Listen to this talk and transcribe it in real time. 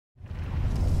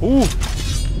Ooh!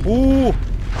 Ooh!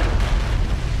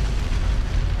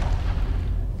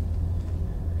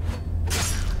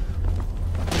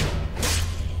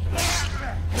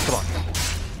 Come on.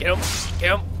 Get him! Get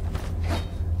him!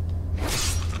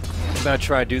 I'm gonna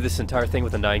try to do this entire thing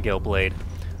with a 9-gale blade.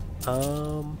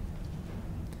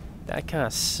 That kinda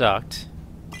sucked.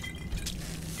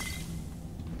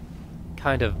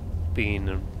 Kind of being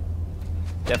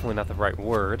definitely not the right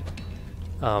word.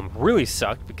 Really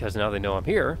sucked because now they know I'm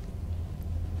here.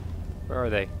 Where are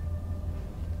they?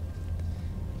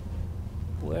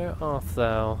 Where art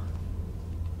thou?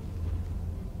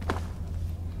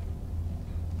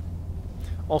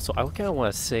 Also, I kind of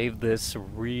want to save this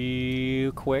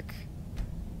real quick.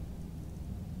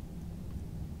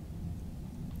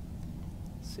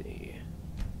 Let's see.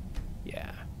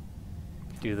 Yeah.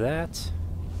 Do that.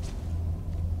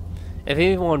 If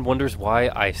anyone wonders why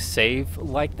I save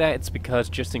like that, it's because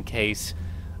just in case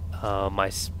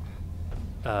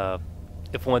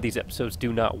if one of these episodes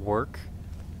do not work,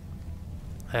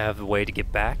 I have a way to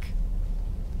get back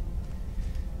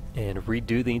and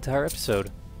redo the entire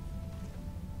episode.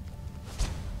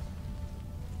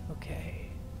 Okay.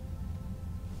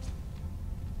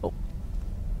 Oh.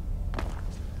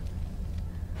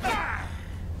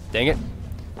 Dang it.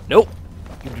 Nope.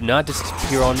 You do not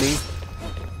disappear on me.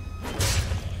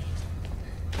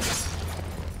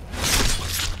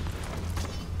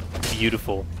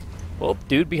 Beautiful. Well,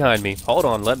 dude behind me. Hold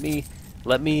on, let me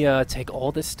take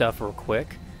all this stuff real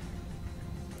quick.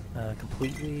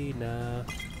 Completely, nah.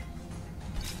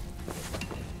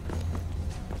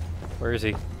 Where is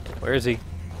he? Where is he?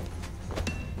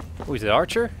 Oh, he's an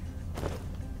archer?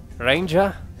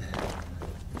 Ranger?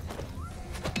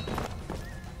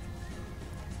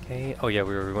 Okay, oh yeah,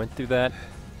 we went through that.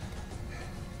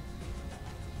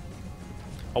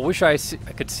 I wish I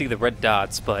could see the red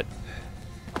dots, but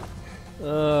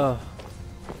for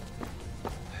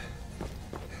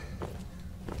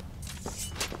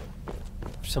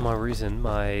some odd reason,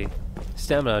 my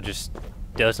stamina just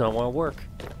does not want to work.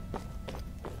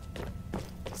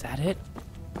 Is that it?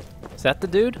 Is that the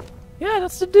dude? Yeah,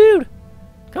 that's the dude!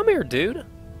 Come here, dude! I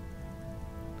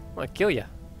want to kill ya.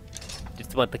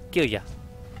 Just want to kill ya.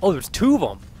 Oh, there's 2 of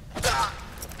them!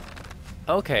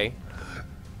 Okay.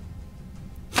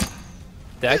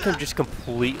 That can just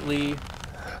completely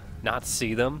not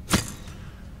see them.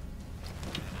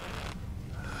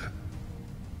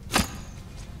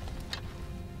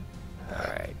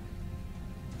 Alright.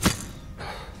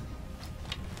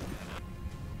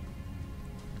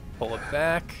 Pull it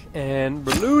back and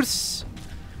release!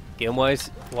 Get him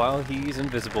while he's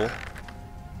invisible.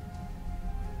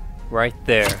 Right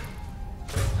there.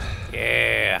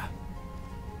 Yeah!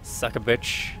 Suck a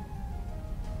bitch.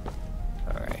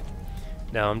 Alright.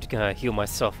 Now I'm just gonna heal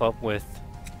myself up with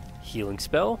healing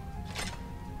spell.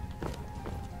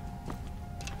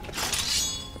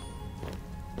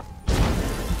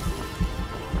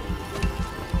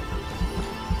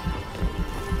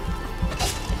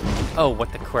 Oh,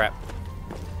 what the crap.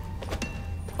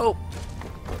 Oh!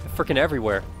 They're freaking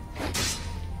everywhere.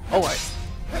 Oh,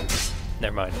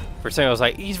 never mind. For a second I was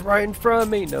like, he's right in front of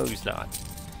me! No, he's not.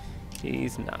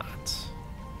 He's not.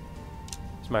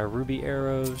 There's my ruby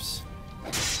arrows.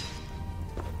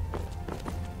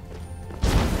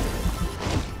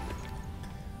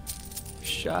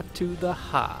 Shot to the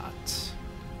heart.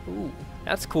 Ooh,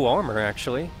 that's cool armor,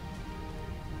 actually.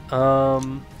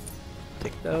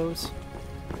 Take those.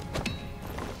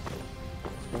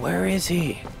 Where is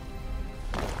he?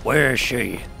 Where is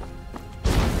she?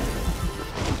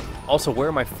 Also, where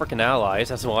are my frickin' allies?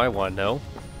 That's what I want to know.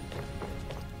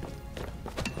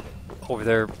 Over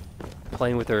there,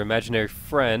 playing with their imaginary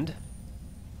friend.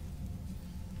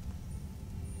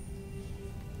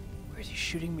 Where is he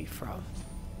shooting me from?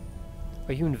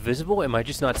 Are you invisible? Am I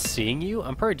just not seeing you?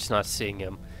 I'm probably just not seeing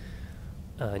him.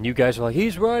 And you guys are like,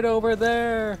 he's right over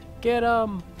there! Get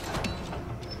him!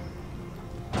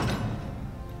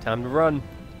 Time to run.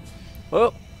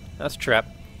 Oh, that's a trap.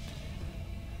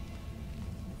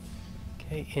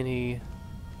 Okay, any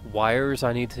wires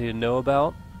I need to know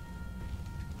about?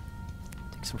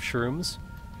 Take some shrooms.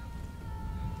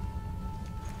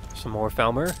 Some more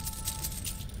Falmer.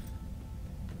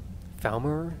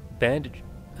 Falmer bandage.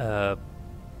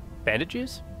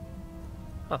 Bandages?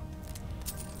 Huh.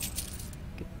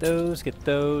 Get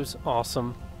those.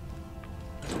 Awesome.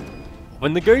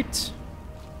 Open the gate!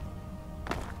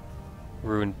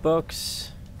 Ruined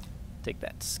books. Take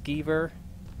that skeever.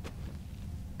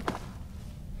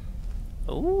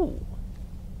 Ooh.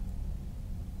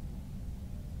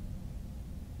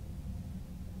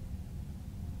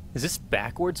 Is this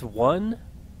backwards 1?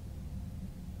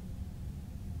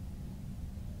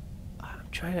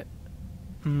 trying to...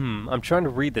 I'm trying to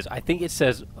read this. I think it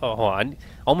says... Oh, hold on. I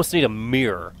almost need a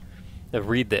mirror to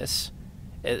read this.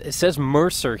 It says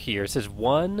Mercer here. It says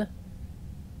 1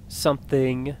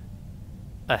 something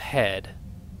ahead.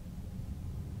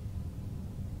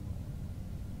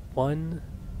 1...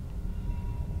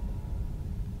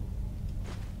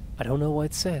 I don't know what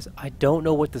it says. I don't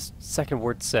know what the second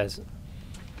word says.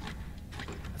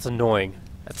 That's annoying.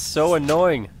 That's so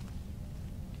annoying.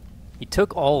 He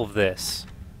took all of this.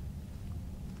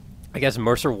 I guess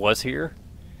Mercer was here.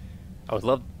 I would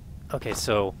love... Okay,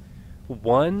 so...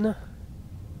 1...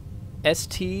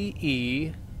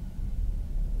 S-T-E...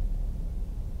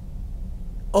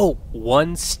 Oh!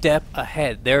 1 step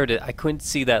ahead. There it is. I couldn't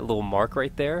see that little mark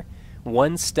right there.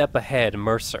 1 step ahead,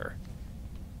 Mercer.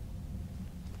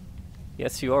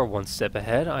 Yes, you are 1 step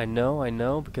ahead. I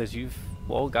know, because you've,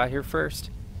 well, got here first.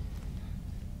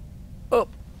 Oh!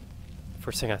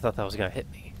 For a second I thought that was gonna hit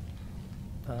me.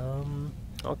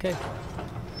 Okay.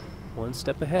 1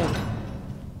 step ahead.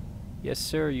 Yes,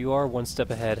 sir, you are 1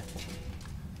 step ahead.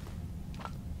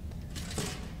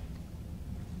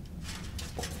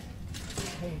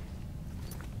 Okay.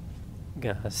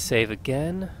 Gonna save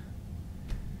again.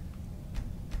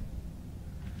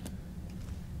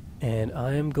 And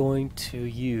I'm going to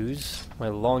use my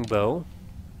longbow,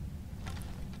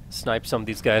 snipe some of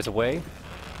these guys away.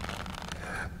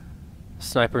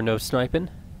 Sniper, no sniping.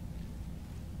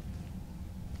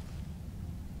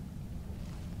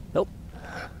 Nope.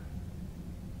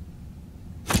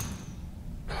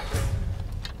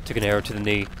 Took an arrow to the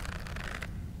knee.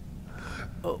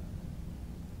 Oh.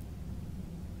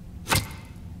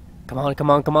 Come on,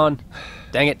 come on, come on.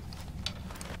 Dang it.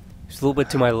 Just a little bit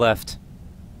to my left.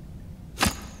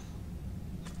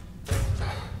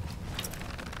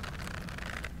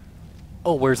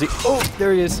 Oh, where's he? Oh,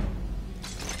 there he is.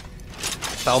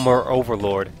 Thalmor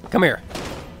Overlord. Come here.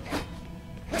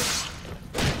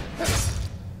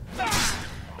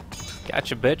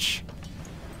 Gotcha, bitch.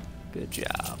 Good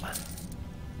job.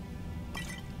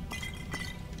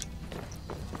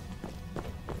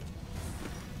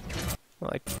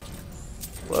 Like,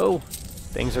 whoa.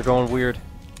 Things are going weird.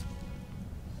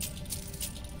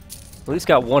 At least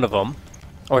got one of them.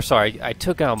 Or sorry, I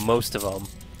took out most of them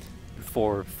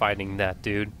before fighting that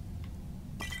dude.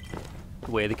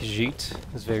 The way the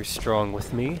Khajiit is very strong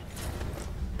with me.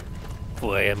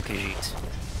 Boy, I'm Khajiit.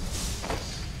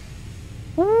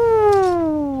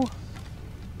 Woo!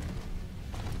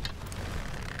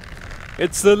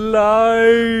 It's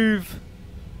alive!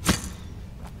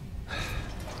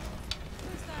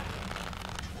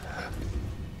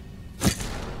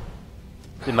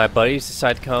 Did my buddies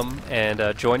decide to come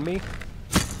and join me?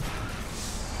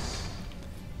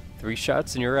 3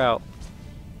 shots and you're out.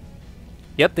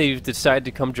 Yep, they decided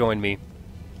to come join me.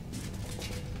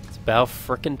 It's about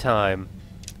frickin' time.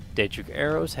 Daedric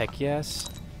arrows, heck yes.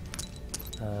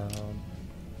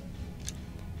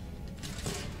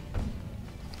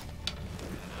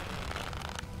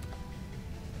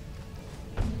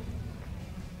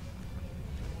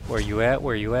 Where you at?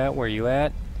 Where you at? Where you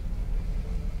at?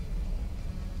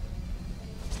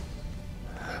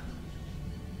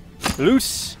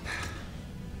 Loose!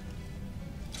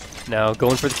 Now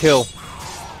going for the kill.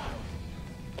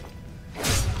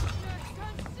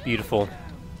 Beautiful.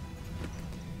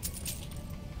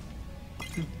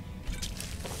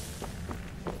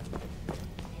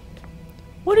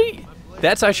 What are you...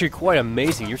 That's actually quite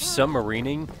amazing. You're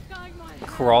submarining,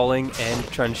 crawling, and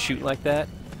trying to shoot like that.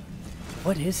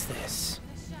 What is this?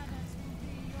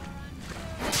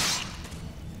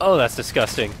 Oh, that's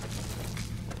disgusting.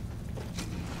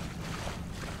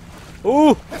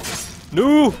 Ooh!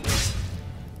 No!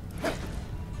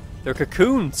 They're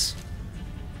cocoons!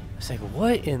 I was like,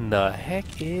 what in the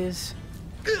heck is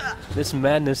this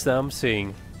madness that I'm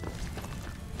seeing?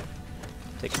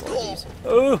 Take more of these.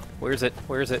 Oh! Where's it?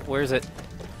 Where is it? Where is it?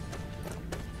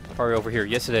 Probably over here.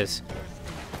 Yes, it is.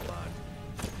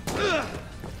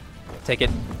 Take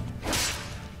it.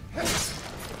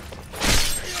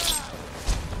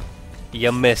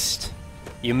 You missed.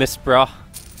 You missed, brah.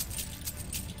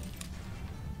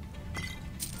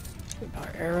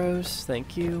 Power arrows,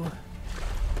 thank you.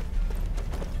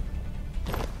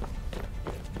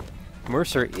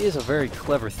 Mercer is a very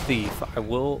clever thief, I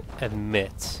will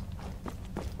admit.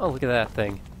 Oh, look at that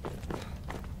thing.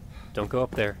 Don't go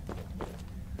up there.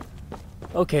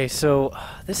 Okay, so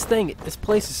this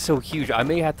place is so huge. I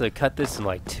may have to cut this in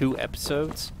like 2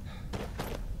 episodes.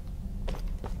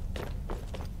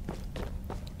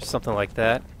 Something like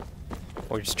that.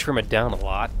 Or just trim it down a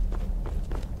lot.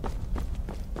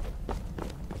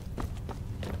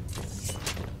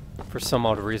 For some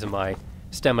odd reason, my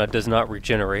Stamina does not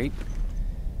regenerate.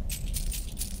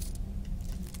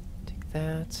 Take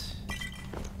that.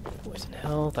 Poison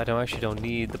health. I actually don't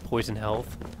need the poison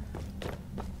health.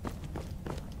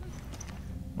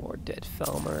 More dead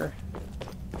Falmer.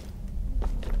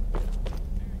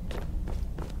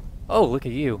 Oh, look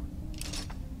at you.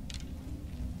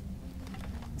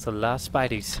 It's a lot of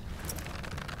spideys.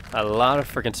 A lot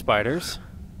of freaking spiders.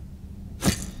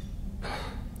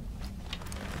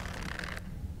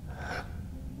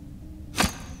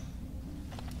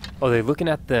 Oh, they're looking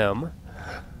at them.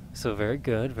 So very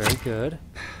good, very good.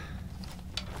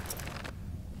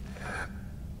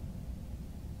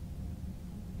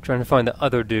 Trying to find the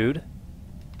other dude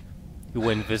who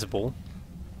went invisible.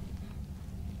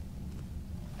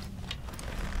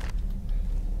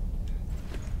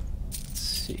 Let's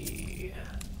see.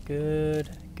 Good,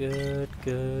 good,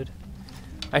 good.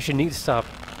 I should need to stop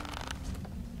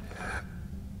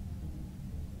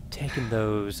taking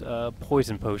those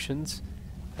poison potions.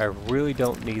 I really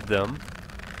don't need them.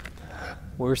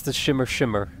 Where's the shimmer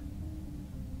shimmer?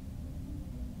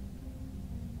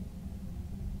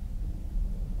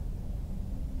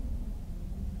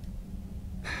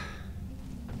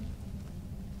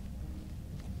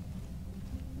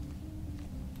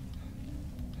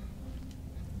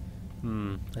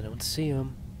 I don't see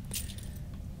him.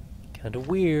 Kinda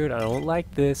weird. I don't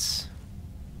like this.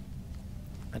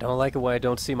 I don't like it when I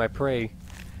don't see my prey.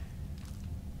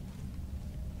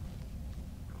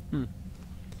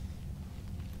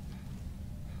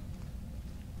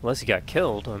 Unless he got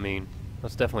killed, I mean,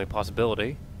 that's definitely a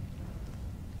possibility.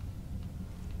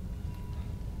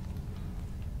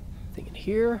 Anything in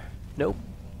here? Nope.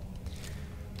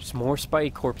 Just more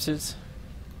spidey corpses.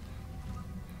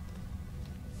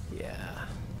 Yeah.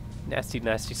 Nasty,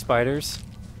 nasty spiders.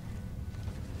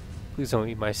 Please don't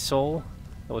eat my soul.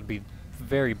 That would be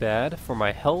very bad for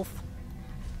my health.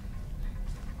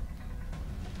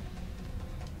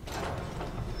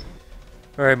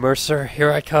 Alright, Mercer,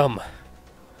 here I come.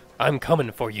 I'm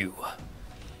coming for you.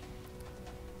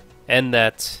 And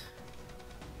that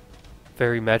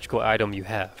very magical item you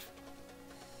have.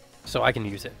 So I can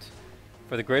use it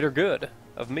for the greater good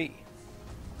of me.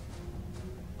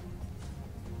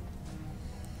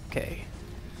 Okay.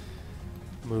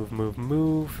 Move, move,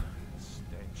 move.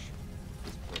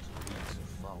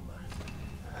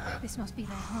 This must be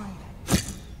their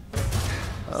hive.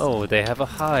 Oh, they have a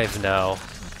hive now.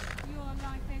 Your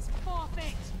life is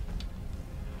forfeit.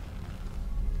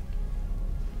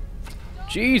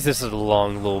 Jeez, this is a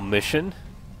long little mission.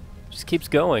 Just keeps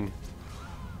going.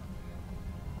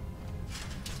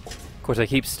 Of course, I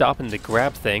keep stopping to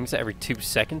grab things every 2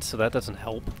 seconds, so that doesn't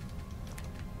help.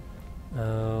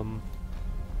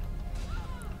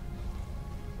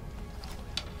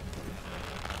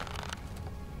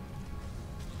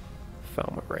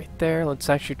 Falmer right there. Let's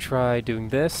actually try doing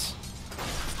this.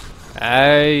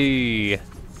 Ay!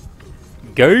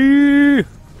 Gay!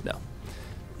 No.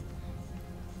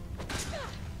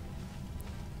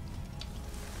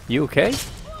 You okay?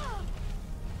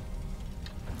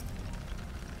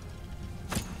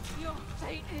 Your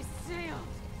fate is sealed.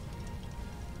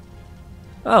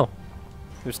 Oh.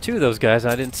 There's 2 of those guys,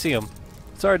 and I didn't see them.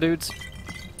 Sorry, dudes.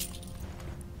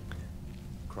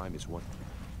 Crime is one.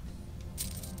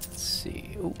 Let's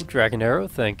see. Ooh, Dragon Arrow,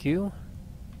 thank you.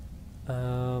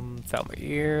 Found my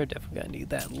ear. Definitely gonna need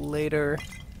that later.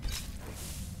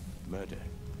 Murder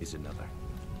is another.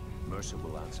 Mercer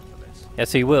will answer for this.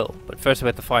 Yes, he will. But first we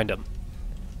have to find him.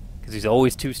 Because he's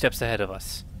always 2 steps ahead of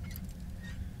us.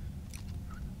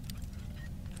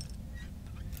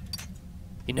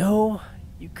 You know,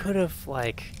 you could have,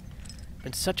 like,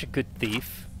 been such a good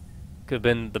thief. Could have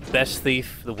been the best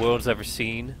thief the world's ever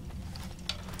seen.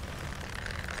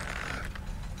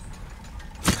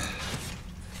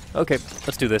 Okay,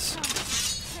 let's do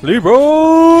this.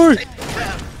 Leroy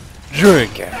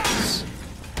Jenkins.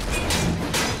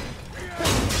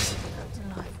 To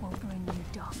life will bring you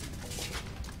death.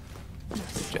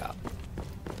 Good job.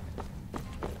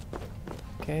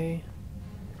 Okay.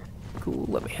 Cool,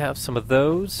 let me have some of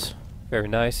those. Very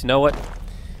nice. You know what?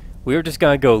 We're just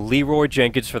gonna go Leroy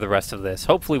Jenkins for the rest of this.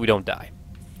 Hopefully we don't die.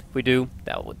 If we do,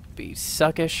 that would be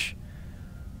suckish.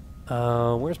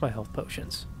 Where's my health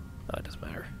potions? Oh, it doesn't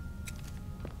matter.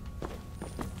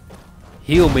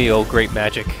 Heal me, oh great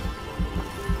magic.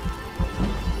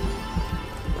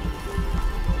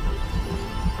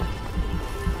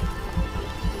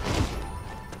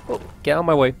 Oh, get out of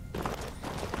my way.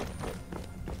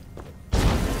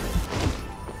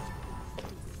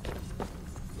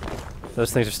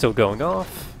 Those things are still going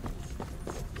off.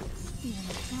 Even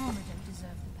the farmer don't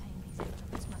deserve the pain these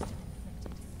infants must have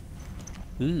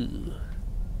inflicted. Ooh.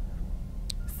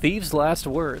 Thieves' last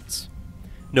words.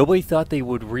 Nobody thought they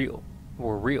were real,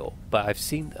 but I've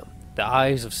seen them. The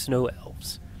eyes of snow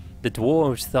elves. The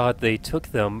dwarves thought they took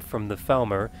them from the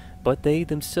Falmer, but they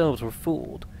themselves were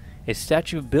fooled. A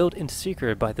statue built in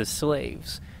secret by the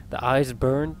slaves. The eyes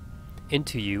burn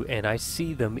into you, and I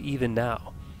see them even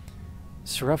now.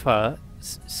 Srafa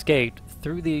escaped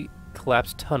through the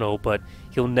collapsed tunnel, but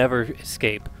he'll never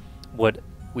escape what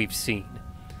we've seen.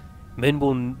 Men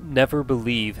will never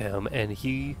believe him, and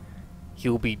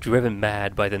he'll be driven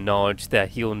mad by the knowledge that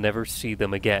he'll never see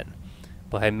them again.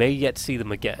 But I may yet see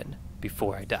them again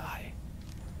before I die.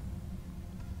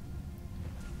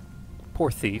 Poor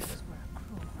thief.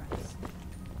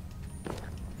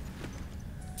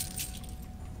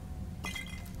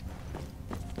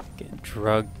 Getting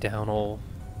drugged down all.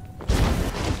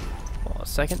 Hold on a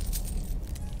second.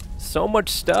 So much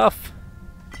stuff.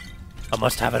 I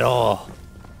must have it all.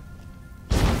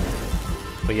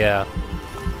 But yeah,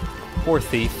 poor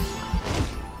thief.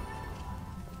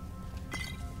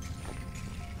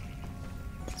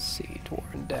 Let's see,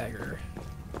 Dwarven Dagger.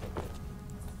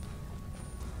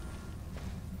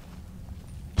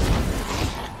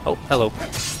 Oh, hello.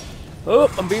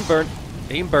 Oh, I'm being burnt.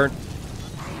 Being burnt.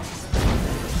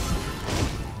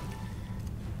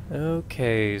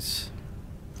 Okay.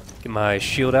 Get my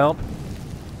shield out.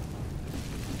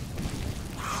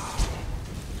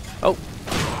 Oh.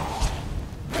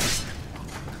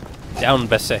 Down,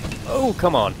 Bessie. Oh,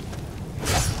 come on.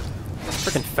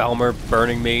 Frickin' Falmer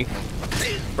burning me.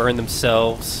 Burn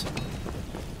themselves.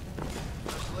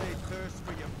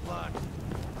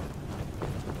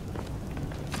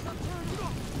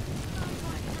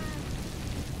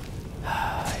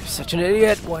 You're such an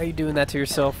idiot. Why are you doing that to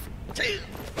yourself?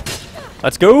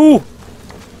 Let's go!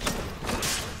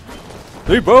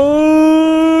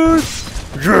 Sleepers!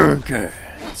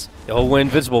 Jenkins! Oh, we're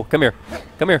invisible. Come here.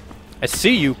 Come here. I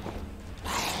see you.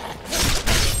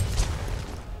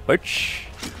 Which?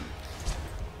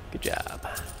 Good job.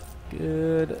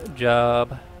 Good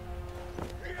job.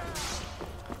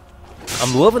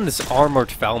 I'm loving this armored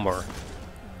Falmer.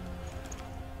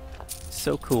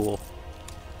 So cool.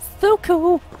 So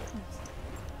cool.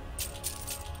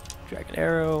 Dragon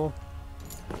arrow.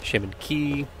 Shaman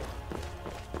key. There's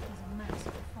a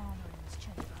massive farmer in this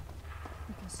chamber.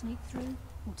 We can sneak through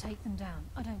or take them down.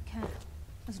 I don't care.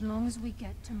 As long as we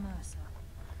get to Mercer.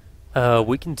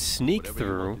 We can sneak Whatever you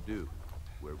through. want to do,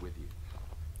 we're with you.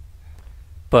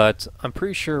 But I'm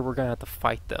pretty sure we're gonna have to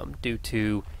fight them due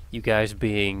to you guys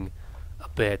being a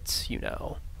bit, you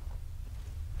know,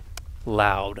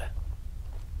 loud.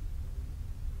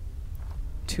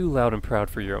 Too loud and proud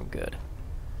for your own good.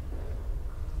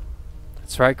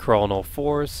 That's right, crawl on all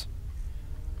fours.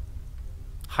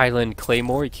 Highland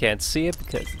Claymore, you can't see it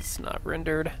because it's not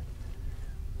rendered.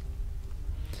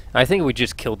 I think we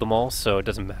just killed them all, so it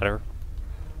doesn't matter.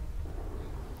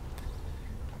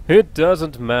 It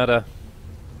doesn't matter.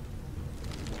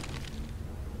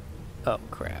 Oh,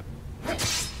 crap.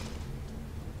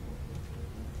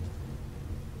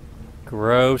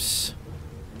 Gross.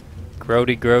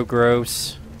 Grody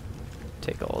gross.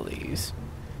 Take all these.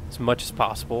 As much as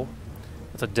possible.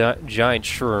 That's a giant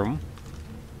shroom.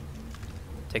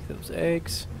 Take those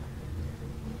eggs.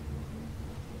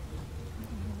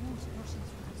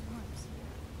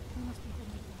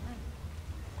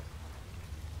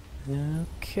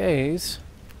 Okays.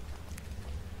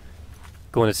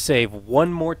 Going to save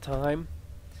one more time.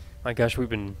 My gosh, we've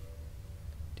been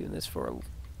doing this for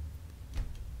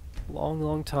a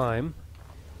long time.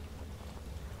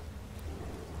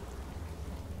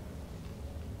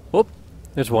 Whoop,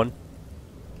 there's one.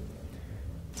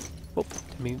 Whoop,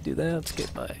 didn't mean to do that. Let's get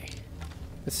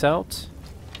this out.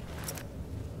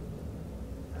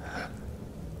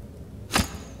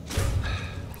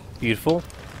 Beautiful.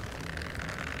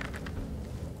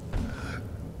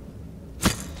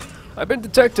 I've been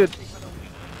detected.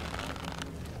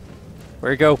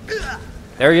 Where'd he go?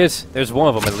 There he is. There's one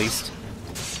of them at least.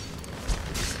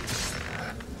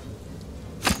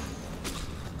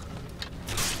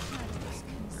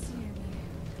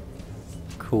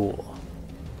 Cool.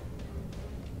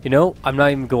 You know, I'm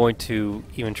not even going to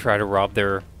even try to rob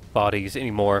their bodies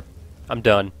anymore. I'm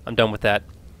done. I'm done with that.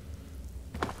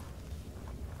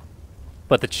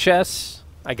 But the chests,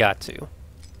 I got to.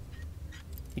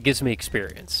 It gives me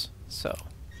experience, so.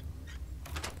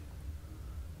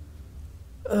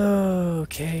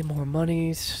 Okay, more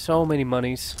monies. So many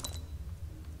monies.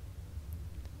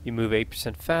 You move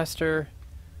 8% faster.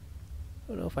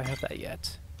 I don't know if I have that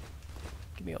yet.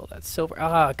 Give me all that silver.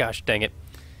 Ah, gosh dang it.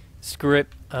 Screw it.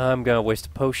 I'm gonna waste a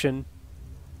potion.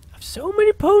 I have so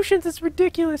many potions, it's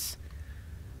ridiculous.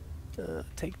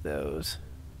 Take those.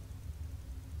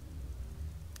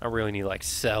 I really need to like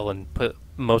sell and put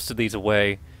most of these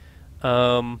away.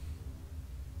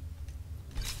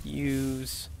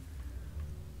 Use.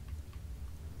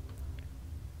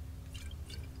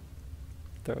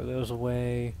 Throw those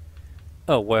away.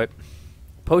 Oh, what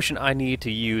potion I need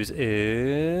to use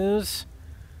is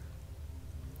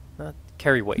not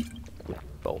carry weight.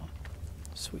 Boom.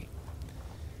 Sweet.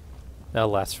 That'll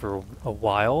last for a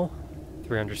while.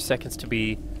 300 seconds to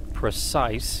be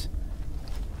precise.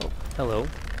 Oh, hello.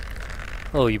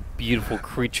 Hello, you beautiful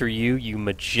creature, you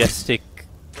majestic,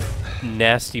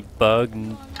 nasty bug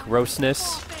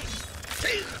grossness.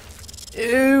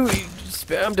 Ew, you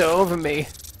spammed over me.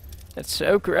 That's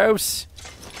so gross.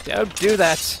 Don't do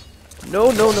that.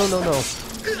 No, no, no, no, no.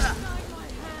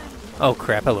 Oh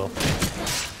crap, hello.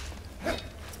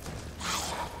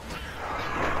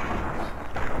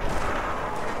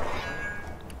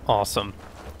 Awesome.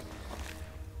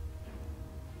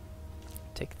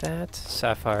 Take that.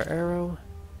 Sapphire arrow.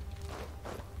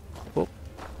 Whoop.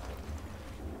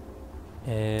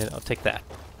 And I'll take that.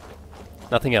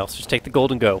 Nothing else. Just take the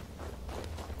gold and go.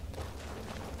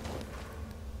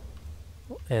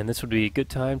 And this would be a good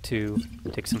time to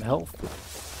take some health.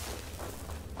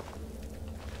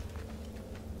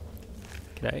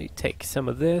 Can I take some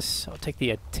of this? I'll take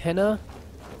the antenna.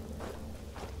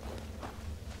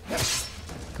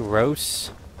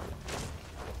 Gross.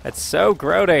 That's so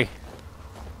grody.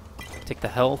 Take the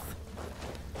health.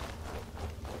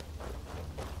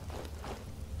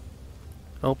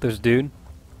 Oh, there's a dude.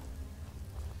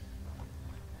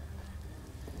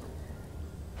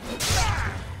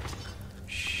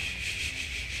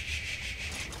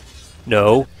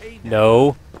 No.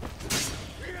 No.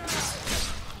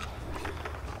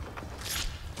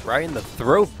 Right in the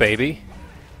throat, baby.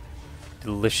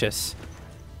 Delicious.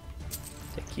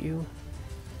 Thank you.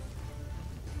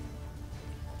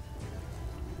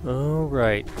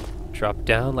 Alright. Drop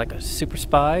down like a super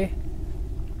spy.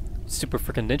 Super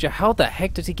freaking ninja. How the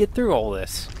heck did he get through all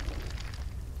this?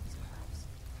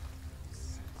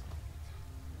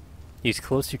 He's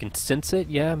close, you can sense it?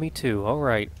 Yeah, me too.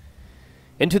 Alright.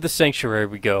 Into the sanctuary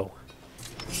we go.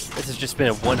 This has just been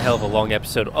a one hell of a long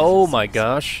episode. Oh my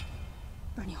gosh.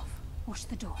 Brynjolf, watch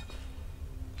the door.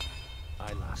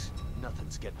 Aye, lass.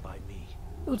 Nothing's getting by me.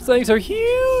 Those things are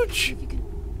huge! You can...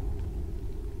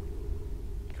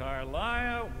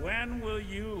 Carlia, when will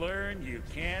you learn you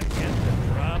can't get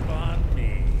the drop on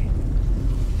me?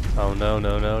 Oh no,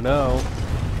 no, no, no.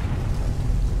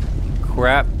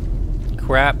 Crap.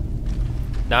 Crap.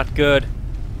 Not good.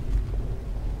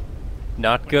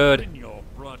 Not good. When Brynjolf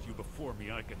brought you before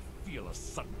me, I could feel a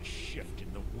sudden shift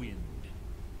in the wind.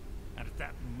 And at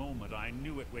that moment, I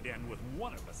knew it would end with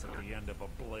one of us at the end of a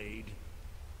blade.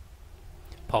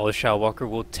 Paula Shawwalker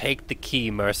will take the key,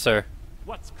 Mercer.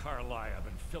 What's Carlia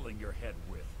been filling your head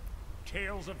with?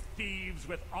 Tales of thieves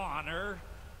with honor?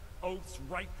 Oaths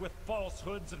ripe with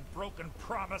falsehoods and broken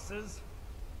promises?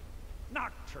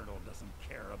 Nocturnal doesn't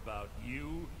care about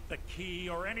you, the key,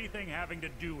 or anything having to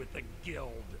do with the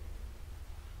guild.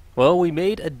 Well, we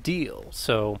made a deal,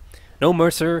 so no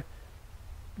Mercer.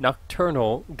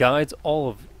 Nocturnal guides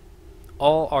all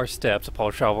our steps,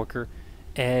 Paula Shawwalker,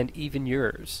 and even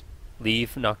yours.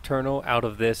 Leave Nocturnal out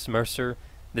of this, Mercer.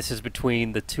 This is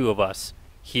between the two of us.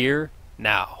 Here,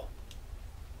 now.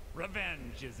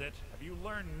 Revenge, is it? Have you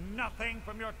learned nothing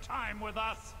from your time with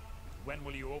us? When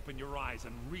will you open your eyes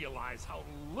and realize how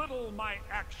little my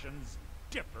actions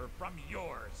differ from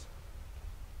yours?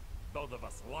 Both of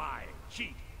us lie,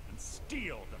 cheat, and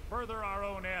steal to further our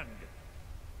own end.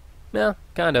 Yeah,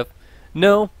 kind of.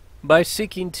 No, by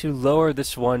seeking to lower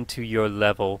this one to your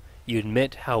level, you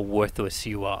admit how worthless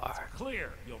you are. It's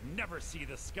clear you'll never see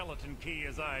the skeleton key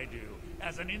as I do,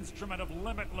 as an instrument of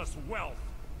limitless wealth.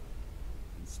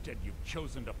 Instead, you've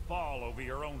chosen to fall over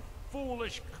your own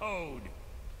foolish code.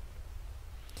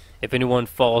 If anyone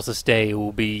falls this day, it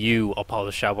will be you,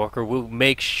 Paula Shawwalker. We'll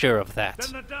make sure of that.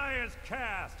 Then the die is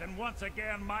cast, and once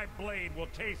again my blade will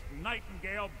taste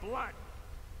nightingale blood.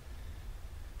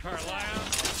 Carlisle,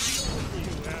 after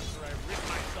I rid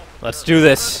myself of Let's your do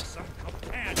this. some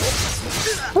companion.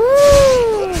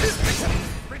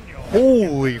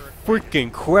 Holy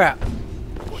freaking crap.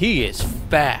 He is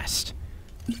fast.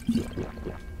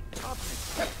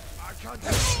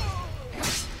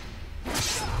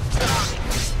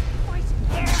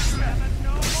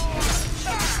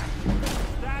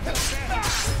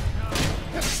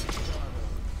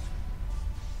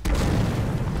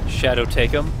 Shadow take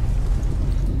him.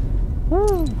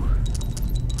 Woo.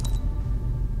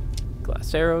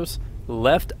 Glass arrows.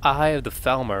 Left eye of the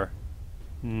Falmer.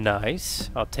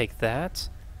 Nice. I'll take that.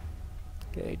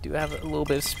 Okay, do have a little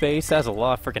bit of space. That's a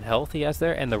lot of freaking health he has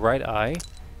there. And the right eye.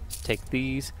 Let's take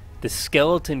these. The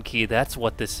skeleton key, that's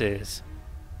what this is.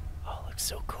 Oh, looks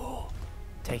so cool.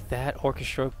 Take that,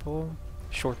 orchestra bow,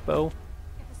 short bow.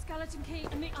 Get the skeleton key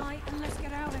and the eye, and let's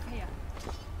get out of here.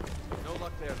 No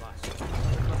luck there, lass. There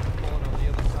must have fallen on the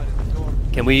other side of the door.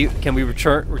 Can we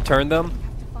return them? We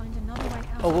have to find another way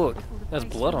out Oh look, before the there's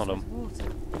place blood on fills them. with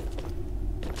water.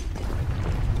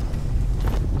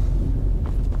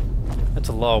 That's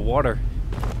a lot of water.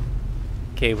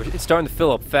 Okay, it's starting to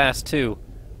fill up fast too.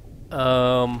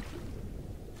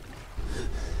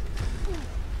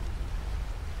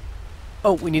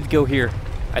 Oh, we need to go here.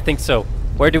 I think so.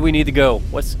 Where do we need to go?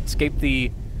 Let's escape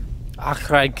the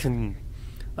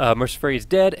Mercenary is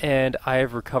dead, and I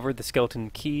have recovered the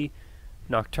skeleton key,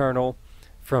 Nocturnal,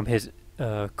 from his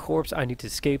corpse. I need to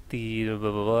escape the blah,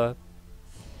 blah, blah.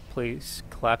 Please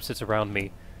collapses around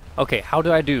me. Okay, how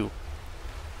do I do?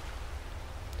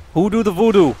 Who do the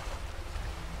voodoo?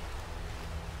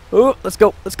 Oh, let's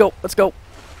go, let's go, let's go.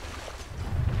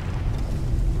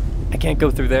 I can't go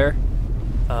through there.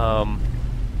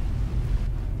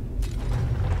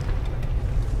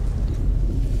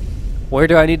 Where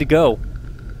do I need to go?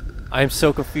 I am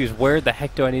so confused. Where the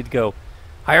heck do I need to go?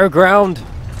 Higher ground!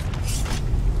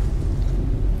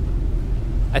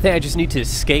 I think I just need to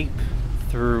escape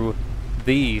through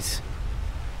these.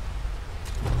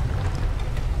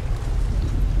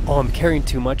 Oh, I'm carrying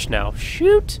too much now.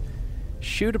 Shoot!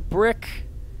 Shoot a brick.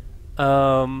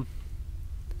 Might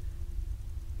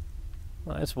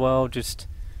as well just...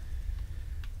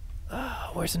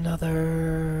 where's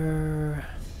another...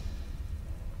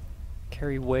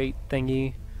 carry weight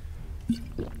thingy.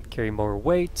 Carry more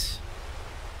weight.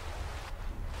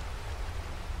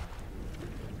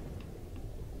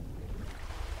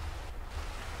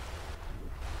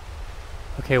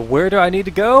 Okay, where do I need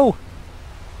to go?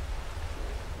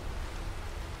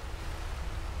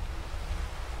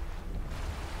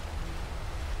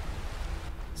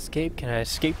 Escape? Can I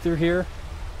escape through here?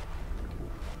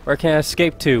 Where can I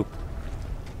escape to?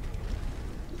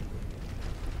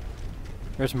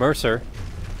 There's Mercer.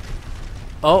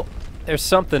 Oh, there's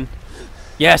something.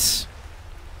 Yes!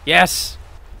 Yes!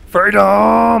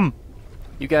 Freedom!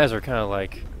 You guys are kind of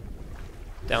like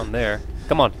down there.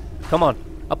 Come on. Come on.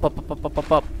 Up, up, up, up, up,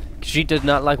 up, up. Khajiit does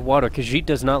not like water. Khajiit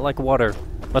does not like water.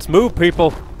 Let's move,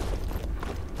 people.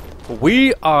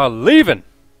 We are leaving.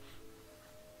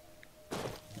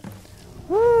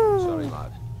 Sorry,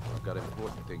 lad. I've got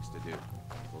important things to do.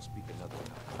 We'll speak another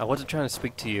time. I wasn't trying to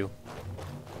speak to you.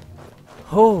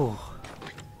 Oh,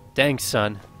 dang,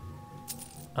 son.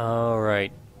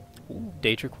 Alright.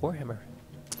 Daedric Warhammer.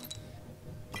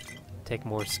 Take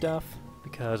more stuff,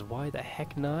 because why the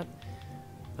heck not?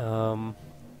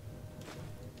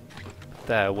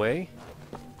 That way.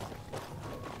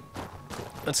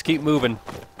 Let's keep moving.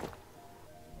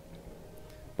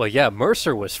 But yeah,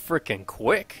 Mercer was frickin'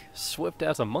 quick. Swift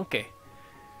as a monkey.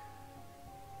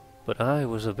 But I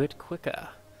was a bit quicker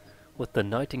with the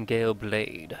Nightingale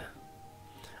Blade.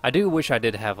 I do wish I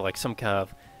did have like some kind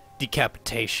of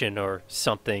decapitation or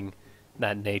something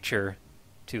that nature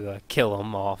to kill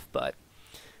him off, but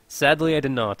sadly I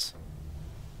did not.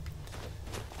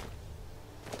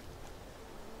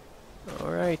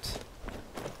 Alright.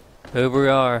 Here we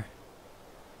are.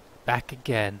 Back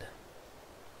again.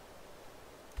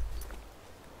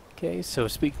 Okay, so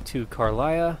speak to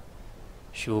Carlia.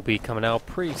 She will be coming out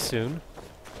pretty soon.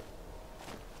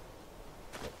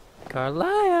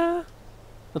 Carlia!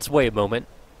 Let's wait a moment.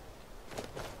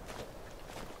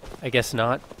 I guess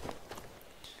not.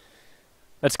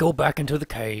 Let's go back into the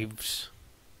caves.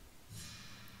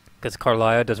 Because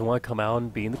Carlia doesn't want to come out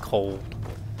and be in the cold.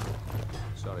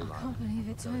 Sorry, I lad. can't believe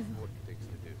it's over. Important things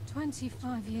to do.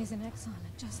 25 years in exile,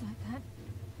 and just like that,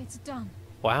 it's done.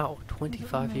 Wow, All that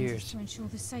 25 remains is years. to ensure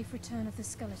the safe return of the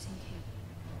skeleton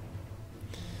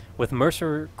key. With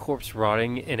Mercer corpse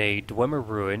rotting in a Dwemer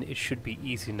ruin, it should be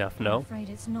easy enough, I'm no? afraid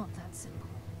it's not that simple.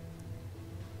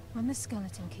 When the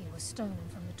skeleton key was stolen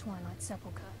from the Twilight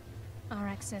Sepulchre, our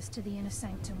access to the inner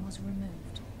sanctum was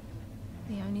removed.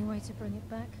 The only way to bring it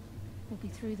back will be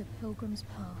through the Pilgrim's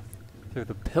Path. Through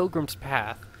the Pilgrim's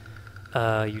Path.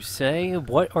 You say?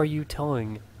 What are you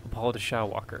telling Apollo the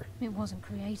Shadowwalker? It wasn't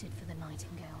created for the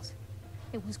Nightingales.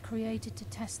 It was created to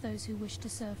test those who wish to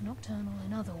serve Nocturnal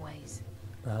in other ways.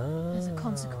 As a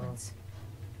consequence,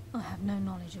 I have no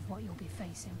knowledge of what you'll be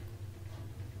facing.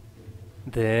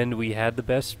 Then we had the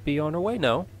best be on our way,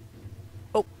 no?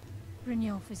 Oh,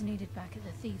 Brynjolf is needed back at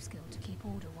the Thieves' Guild to keep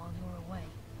order while you're away.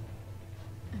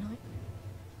 And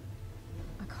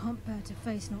I can't bear to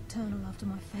face Nocturnal after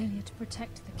my failure to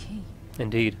protect the key.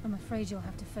 Indeed. I'm afraid you'll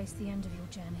have to face the end of your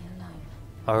journey alone.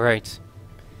 Alright.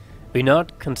 Be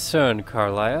not concerned,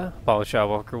 Carlia. Paul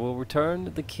Shawalker will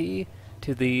return the key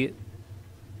to the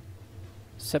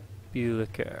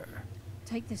sepulchre.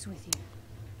 Take this with you.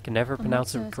 Can never I'm not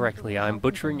pronounce certain it if it correctly. will I'm help with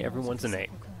butchering the walls of everyone's the name.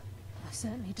 sepulchre, but I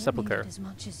certainly don't Sepulchre. need it as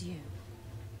much as you.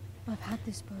 I've had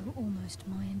this bow almost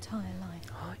my entire life.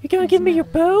 You gonna It's give me your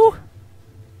never let me bow? down.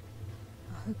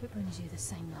 I hope it brings you the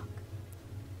same luck.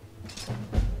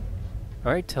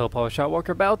 Alright, tell Paul Shotwalker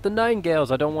about the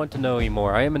Nightingales. I don't want to know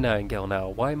anymore. I am a Nightingale now.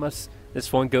 Why must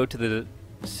this one go to the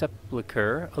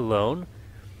sepulchre alone?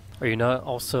 Are you not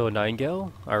also a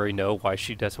Nightingale? I already know why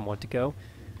she doesn't want to go.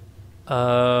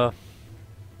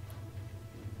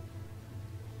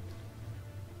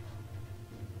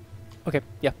 Okay,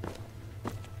 yeah.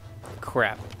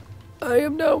 Crap. I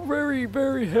am now very,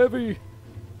 very heavy.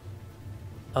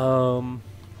 We'll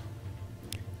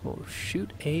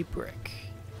shoot a brick.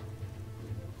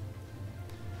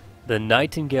 The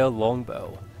Nightingale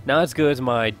longbow. Not as good as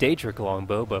my Daedric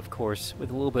longbow, but of course, with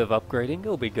a little bit of upgrading,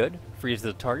 it'll be good. Freezes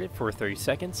the target for 30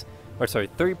 seconds. Or sorry,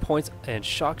 30 points, and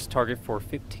shocks target for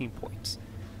 15 points.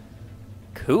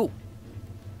 Cool.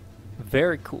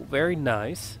 Very cool. Very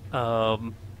nice.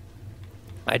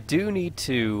 I do need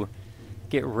to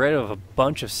get rid of a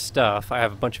bunch of stuff. I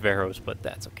have a bunch of arrows, but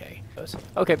that's okay.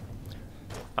 Okay.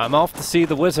 I'm off to see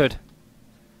the wizard.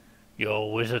 Yo,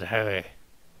 Wizard Harry.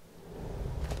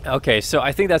 Okay, so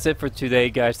I think that's it for today,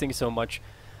 guys. Thank you so much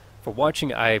for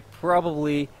watching. I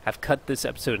probably have cut this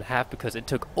episode in half because it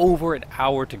took over an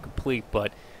hour to complete,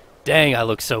 but dang, I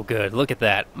look so good. Look at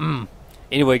that.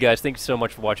 Anyway, guys, thank you so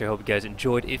much for watching. I hope you guys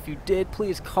enjoyed. If you did,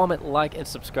 please comment, like, and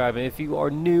subscribe. And if you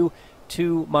are new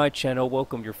to my channel,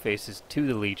 welcome your faces to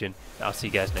the Legion. I'll see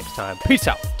you guys next time. Peace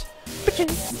out.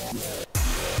 Bitches.